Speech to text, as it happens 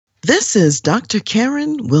This is Dr.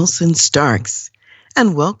 Karen Wilson Starks,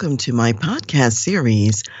 and welcome to my podcast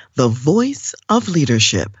series, The Voice of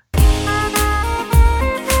Leadership.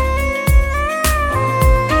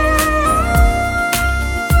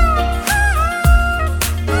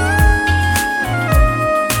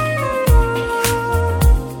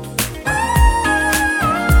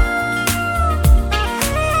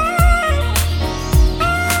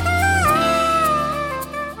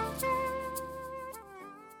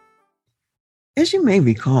 As you may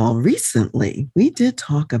recall, recently we did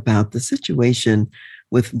talk about the situation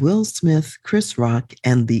with Will Smith, Chris Rock,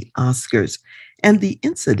 and the Oscars, and the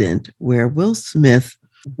incident where Will Smith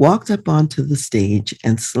walked up onto the stage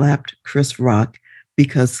and slapped Chris Rock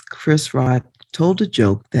because Chris Rock told a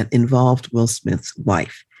joke that involved Will Smith's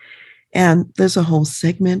wife. And there's a whole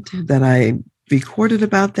segment that I recorded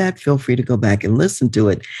about that. Feel free to go back and listen to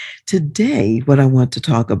it. Today, what I want to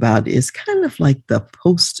talk about is kind of like the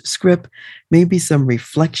postscript, maybe some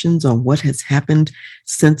reflections on what has happened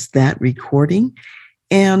since that recording.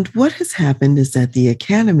 And what has happened is that the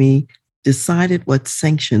Academy decided what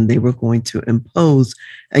sanction they were going to impose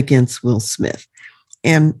against Will Smith.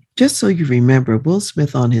 And just so you remember, Will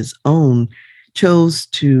Smith on his own chose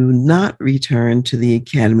to not return to the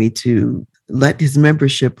Academy, to let his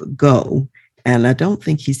membership go. And I don't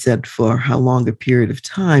think he said for how long a period of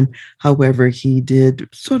time. However, he did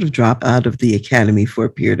sort of drop out of the Academy for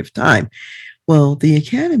a period of time. Well, the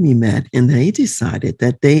Academy met and they decided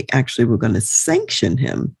that they actually were going to sanction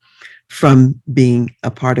him from being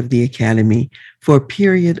a part of the Academy for a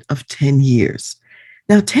period of 10 years.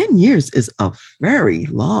 Now, 10 years is a very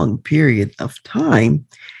long period of time.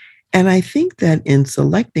 And I think that in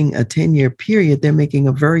selecting a 10-year period, they're making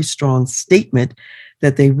a very strong statement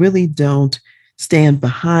that they really don't stand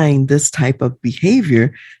behind this type of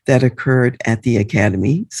behavior that occurred at the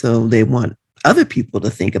Academy. So they want other people to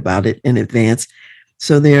think about it in advance.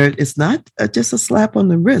 So it's not just a slap on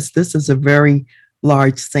the wrist. This is a very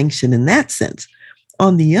large sanction in that sense.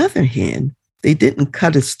 On the other hand, they didn't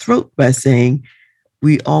cut his throat by saying,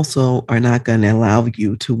 we also are not going to allow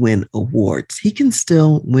you to win awards. He can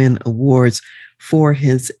still win awards for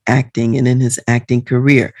his acting and in his acting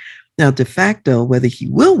career. Now, de facto, whether he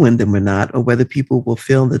will win them or not, or whether people will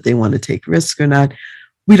feel that they want to take risks or not,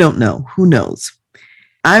 we don't know. Who knows?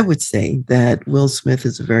 I would say that Will Smith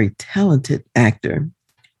is a very talented actor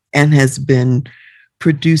and has been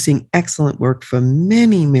producing excellent work for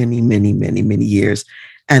many, many, many, many, many years.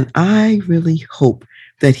 And I really hope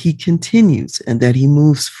that he continues and that he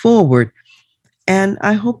moves forward. And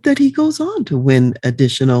I hope that he goes on to win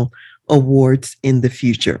additional awards in the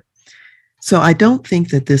future. So I don't think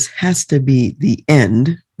that this has to be the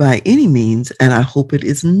end by any means, and I hope it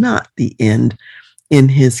is not the end in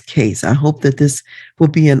his case. I hope that this will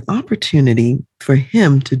be an opportunity for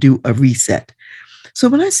him to do a reset. So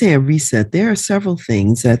when I say a reset, there are several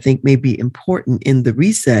things that I think may be important in the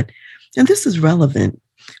reset, and this is relevant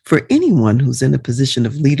for anyone who's in a position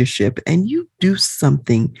of leadership and you do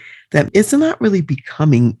something that is not really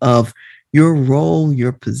becoming of your role,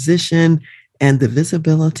 your position, and the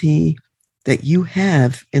visibility that you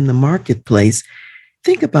have in the marketplace.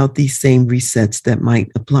 Think about these same resets that might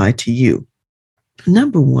apply to you.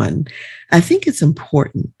 Number one, I think it's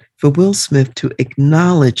important for Will Smith to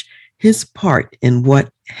acknowledge his part in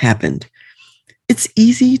what happened. It's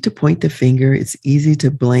easy to point the finger. It's easy to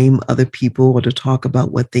blame other people or to talk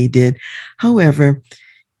about what they did. However,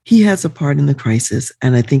 he has a part in the crisis,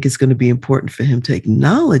 and I think it's going to be important for him to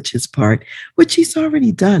acknowledge his part, which he's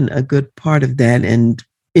already done a good part of that and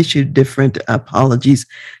issued different apologies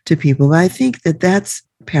to people. But I think that that's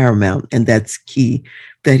paramount and that's key,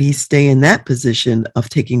 that he stay in that position of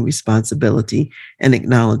taking responsibility and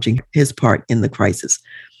acknowledging his part in the crisis.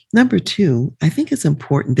 Number two, I think it's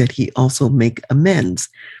important that he also make amends.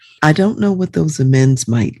 I don't know what those amends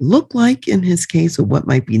might look like in his case or what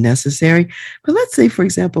might be necessary. But let's say, for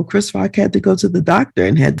example, Chris Rock had to go to the doctor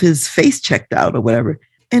and had his face checked out or whatever.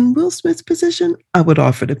 In Will Smith's position, I would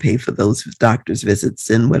offer to pay for those doctor's visits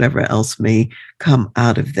and whatever else may come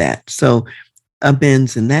out of that. So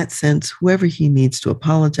amends in that sense, whoever he needs to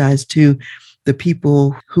apologize to, the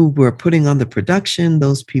people who were putting on the production,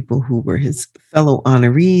 those people who were his fellow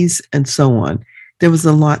honorees, and so on. There was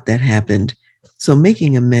a lot that happened. So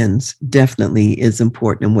making amends definitely is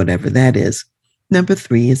important, and whatever that is. Number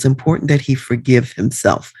three, it's important that he forgive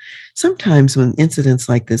himself. Sometimes when incidents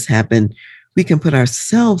like this happen, we can put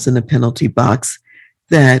ourselves in a penalty box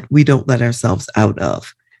that we don't let ourselves out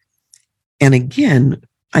of. And again,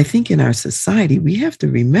 I think in our society, we have to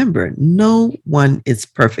remember no one is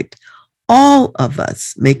perfect. All of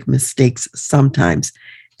us make mistakes sometimes.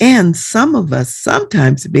 And some of us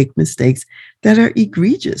sometimes make mistakes that are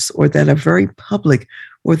egregious or that are very public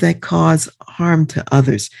or that cause harm to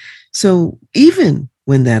others. So even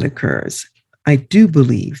when that occurs, I do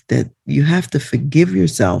believe that you have to forgive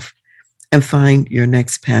yourself and find your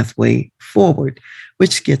next pathway forward,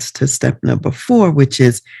 which gets to step number 4, which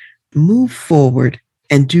is move forward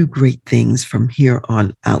and do great things from here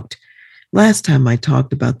on out. Last time I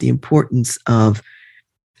talked about the importance of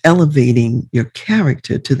elevating your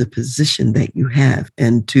character to the position that you have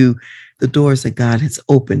and to the doors that God has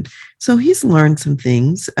opened. So he's learned some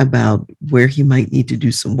things about where he might need to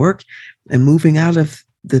do some work and moving out of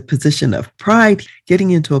the position of pride,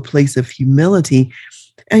 getting into a place of humility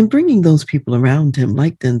and bringing those people around him,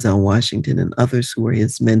 like Denzel Washington and others who are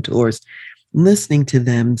his mentors, listening to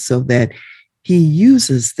them so that he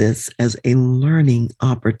uses this as a learning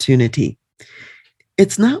opportunity.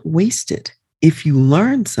 It's not wasted if you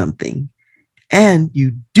learn something and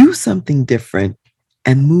you do something different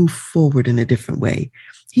and move forward in a different way.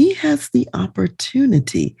 He has the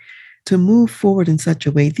opportunity to move forward in such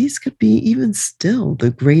a way. These could be even still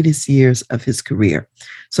the greatest years of his career.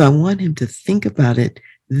 So I want him to think about it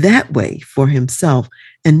that way for himself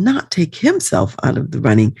and not take himself out of the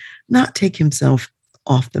running, not take himself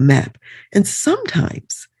off the map. And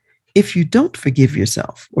sometimes, if you don't forgive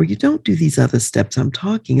yourself or you don't do these other steps I'm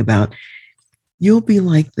talking about, you'll be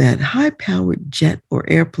like that high-powered jet or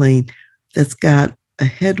airplane that's got a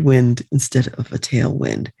headwind instead of a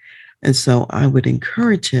tailwind. And so I would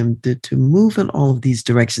encourage him to move in all of these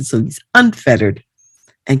directions so he's unfettered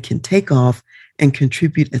and can take off and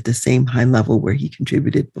contribute at the same high level where he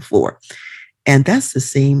contributed before. And that's the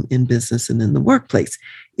same in business and in the workplace.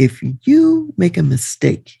 If you make a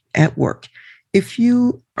mistake at work, if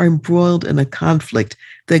you are embroiled in a conflict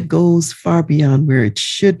that goes far beyond where it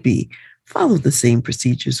should be, follow the same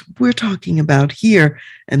procedures we're talking about here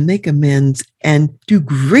and make amends and do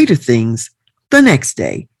greater things the next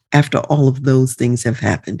day after all of those things have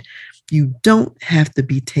happened. You don't have to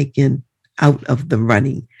be taken out of the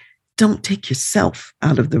running. Don't take yourself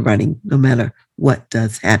out of the running, no matter what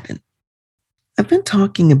does happen. I've been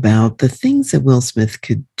talking about the things that Will Smith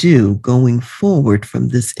could do going forward from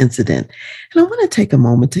this incident. And I want to take a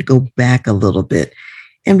moment to go back a little bit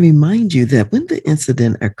and remind you that when the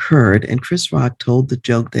incident occurred and Chris Rock told the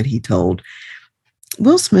joke that he told,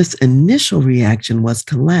 Will Smith's initial reaction was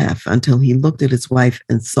to laugh until he looked at his wife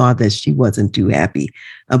and saw that she wasn't too happy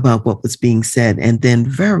about what was being said. And then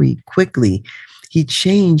very quickly, he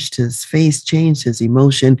changed his face, changed his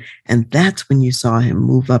emotion, and that's when you saw him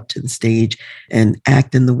move up to the stage and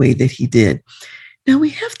act in the way that he did. Now, we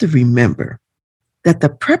have to remember that the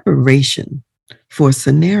preparation for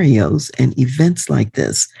scenarios and events like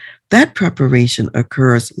this, that preparation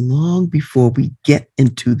occurs long before we get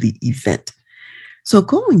into the event. So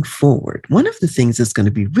going forward, one of the things that's going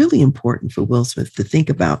to be really important for Will Smith to think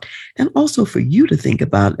about, and also for you to think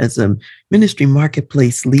about as a ministry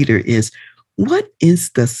marketplace leader, is what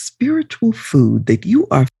is the spiritual food that you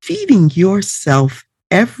are feeding yourself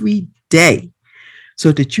every day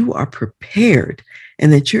so that you are prepared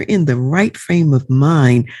and that you're in the right frame of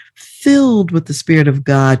mind, filled with the Spirit of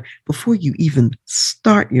God before you even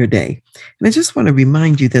start your day. And I just want to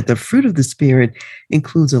remind you that the fruit of the Spirit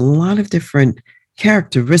includes a lot of different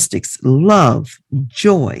characteristics: love,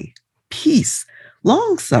 joy, peace,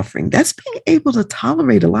 long suffering. That's being able to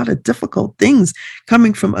tolerate a lot of difficult things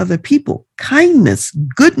coming from other people, kindness,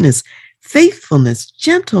 goodness, faithfulness,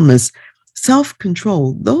 gentleness,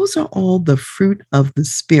 self-control. Those are all the fruit of the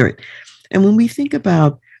Spirit. And when we think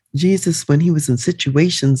about Jesus, when he was in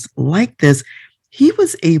situations like this, he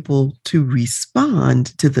was able to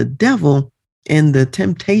respond to the devil and the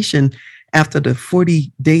temptation after the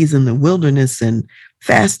 40 days in the wilderness and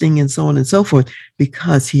fasting and so on and so forth,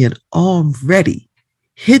 because he had already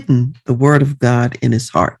hidden the word of God in his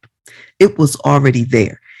heart. It was already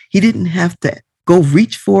there. He didn't have to go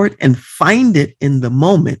reach for it and find it in the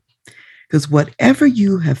moment, because whatever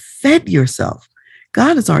you have fed yourself,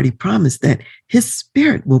 God has already promised that his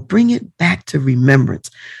Spirit will bring it back to remembrance.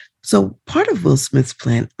 So part of Will Smith's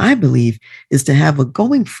plan, I believe, is to have a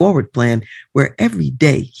going forward plan where every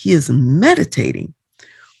day he is meditating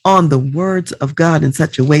on the words of God in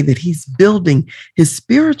such a way that he's building his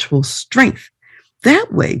spiritual strength.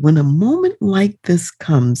 That way, when a moment like this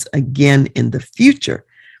comes again in the future,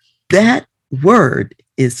 that word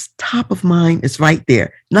is top of mind, it's right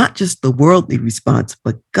there. Not just the worldly response,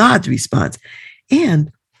 but God's response.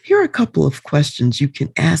 And here are a couple of questions you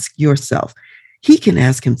can ask yourself. He can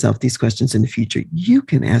ask himself these questions in the future. You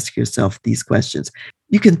can ask yourself these questions.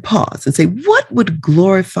 You can pause and say, what would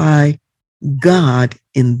glorify God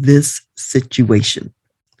in this situation?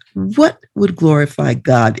 what would glorify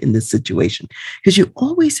God in this situation? Because you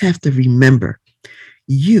always have to remember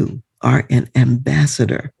you are an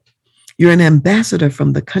ambassador. You're an ambassador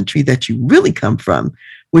from the country that you really come from,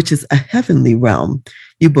 which is a heavenly realm.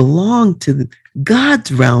 You belong to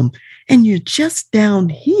God's realm, and you're just down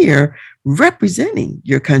here representing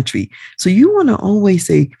your country. So you want to always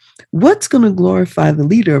say, what's going to glorify the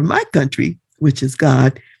leader of my country, which is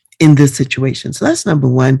God, in this situation? So that's number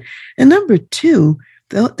one. And number two,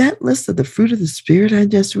 that list of the fruit of the Spirit I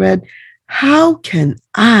just read, how can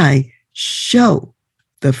I show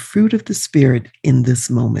the fruit of the Spirit in this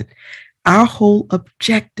moment? Our whole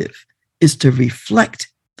objective is to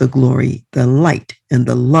reflect the glory, the light, and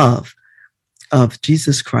the love of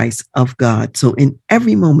Jesus Christ, of God. So in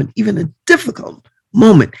every moment, even a difficult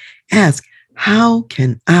moment, ask, how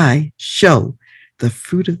can I show the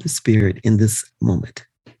fruit of the Spirit in this moment?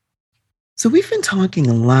 So we've been talking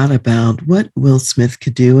a lot about what Will Smith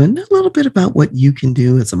could do and a little bit about what you can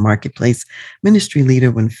do as a marketplace ministry leader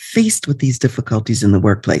when faced with these difficulties in the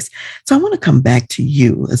workplace. So I want to come back to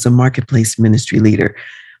you as a marketplace ministry leader.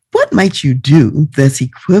 What might you do that's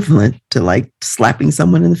equivalent to like slapping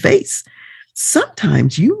someone in the face?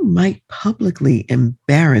 Sometimes you might publicly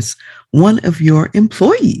embarrass one of your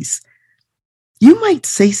employees. You might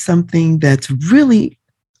say something that's really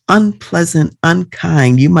unpleasant,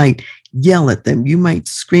 unkind. You might yell at them. You might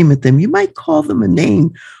scream at them. You might call them a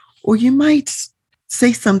name, or you might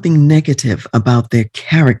say something negative about their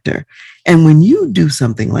character. And when you do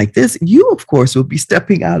something like this, you, of course, will be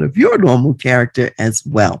stepping out of your normal character as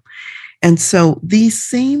well. And so these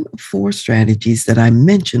same 4 strategies that I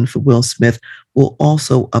mentioned for Will Smith will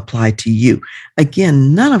also apply to you.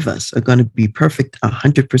 Again, none of us are going to be perfect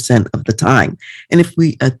 100% of the time. And if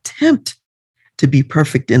we attempt to be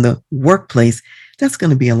perfect in the workplace, that's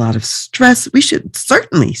going to be a lot of stress. We should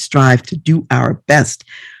certainly strive to do our best.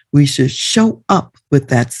 We should show up with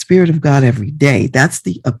that Spirit of God every day. That's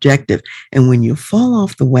the objective. And when you fall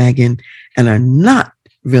off the wagon and are not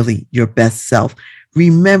really your best self,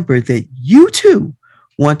 remember that you too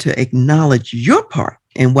want to acknowledge your part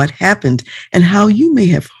in what happened and how you may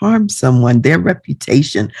have harmed someone, their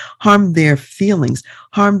reputation, harmed their feelings,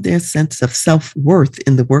 harmed their sense of self-worth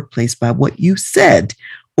in the workplace by what you said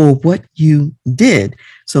or what you did.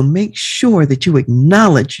 So make sure that you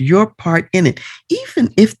acknowledge your part in it.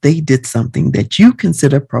 Even if they did something that you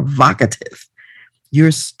consider provocative,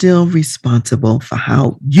 you're still responsible for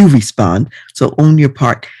how you respond. So own your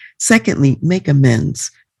part. Secondly, make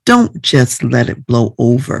amends. Don't just let it blow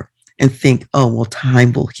over and think, oh, well,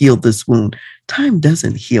 time will heal this wound. Time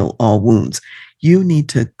doesn't heal all wounds. You need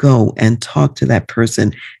to go and talk to that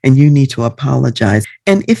person and you need to apologize.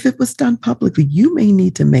 And if it was done publicly, you may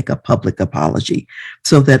need to make a public apology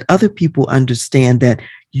so that other people understand that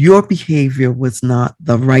your behavior was not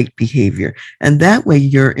the right behavior. And that way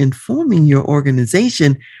you're informing your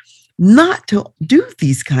organization not to do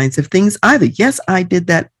these kinds of things either. Yes, I did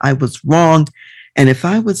that. I was wrong. And if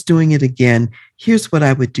I was doing it again, here's what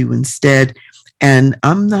I would do instead. And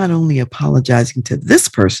I'm not only apologizing to this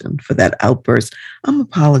person for that outburst, I'm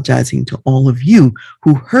apologizing to all of you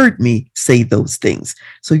who heard me say those things.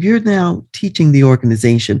 So you're now teaching the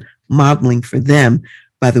organization, modeling for them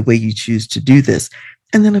by the way you choose to do this.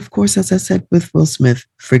 And then, of course, as I said with Will Smith,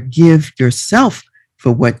 forgive yourself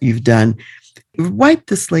for what you've done. Wipe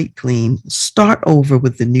the slate clean, start over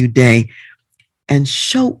with the new day, and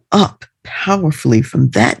show up powerfully from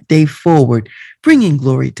that day forward, bringing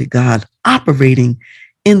glory to God, operating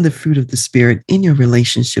in the fruit of the Spirit in your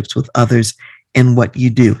relationships with others and what you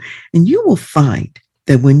do. And you will find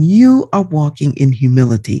that when you are walking in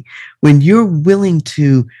humility, when you're willing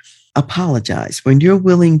to apologize, when you're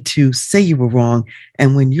willing to say you were wrong,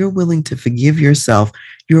 and when you're willing to forgive yourself,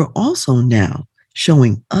 you're also now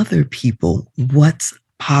showing other people what's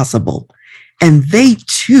possible. And they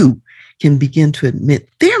too can begin to admit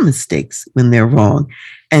their mistakes when they're wrong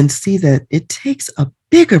and see that it takes a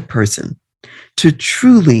bigger person to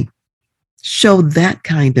truly show that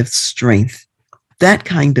kind of strength, that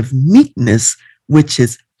kind of meekness, which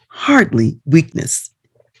is hardly weakness.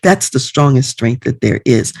 That's the strongest strength that there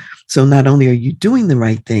is. So not only are you doing the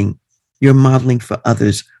right thing, you're modeling for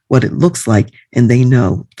others what it looks like, and they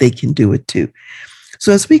know they can do it too.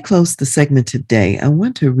 So as we close the segment today, I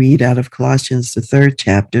want to read out of Colossians, the 3rd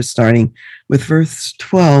chapter, starting with verse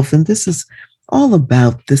 12. And this is all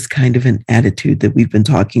about this kind of an attitude that we've been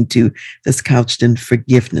talking to that's couched in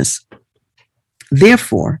forgiveness.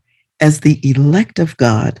 Therefore, as the elect of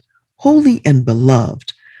God, holy and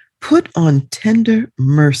beloved, put on tender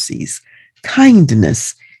mercies,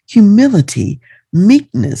 kindness, humility,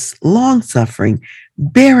 meekness, long-suffering,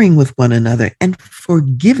 bearing with one another, and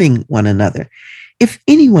forgiving one another. If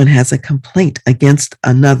anyone has a complaint against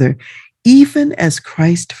another, even as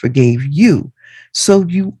Christ forgave you, so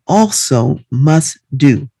you also must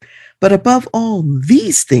do. But above all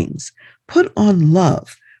these things, put on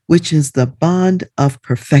love, which is the bond of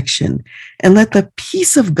perfection, and let the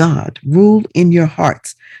peace of God rule in your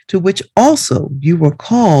hearts, to which also you were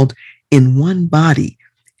called in one body,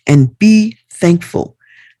 and be thankful.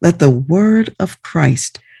 Let the word of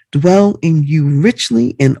Christ dwell in you richly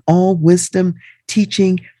in all wisdom,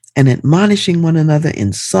 teaching and admonishing one another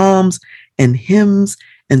in psalms and hymns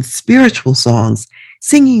and spiritual songs,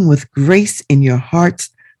 singing with grace in your hearts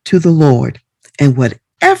to the Lord. And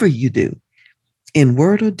whatever you do, in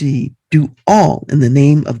word or deed, do all in the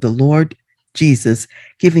name of the Lord Jesus,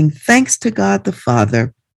 giving thanks to God the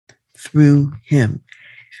Father through him.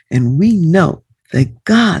 And we know that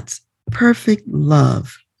God's perfect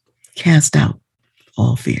love casts out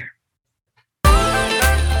all fear.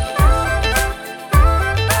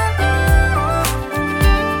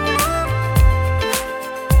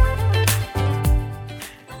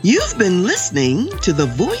 You've been listening to The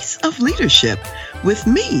Voice of Leadership with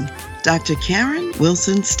me, Dr. Karen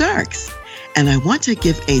Wilson Starks. And I want to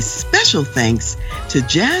give a special thanks to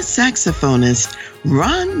jazz saxophonist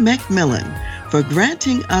Ron McMillan for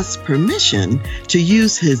granting us permission to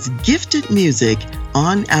use his gifted music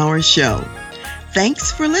on our show.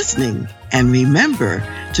 Thanks for listening, and remember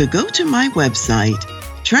to go to my website,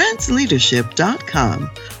 transleadership.com,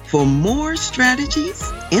 for more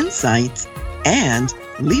strategies, insights, and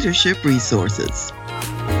leadership resources.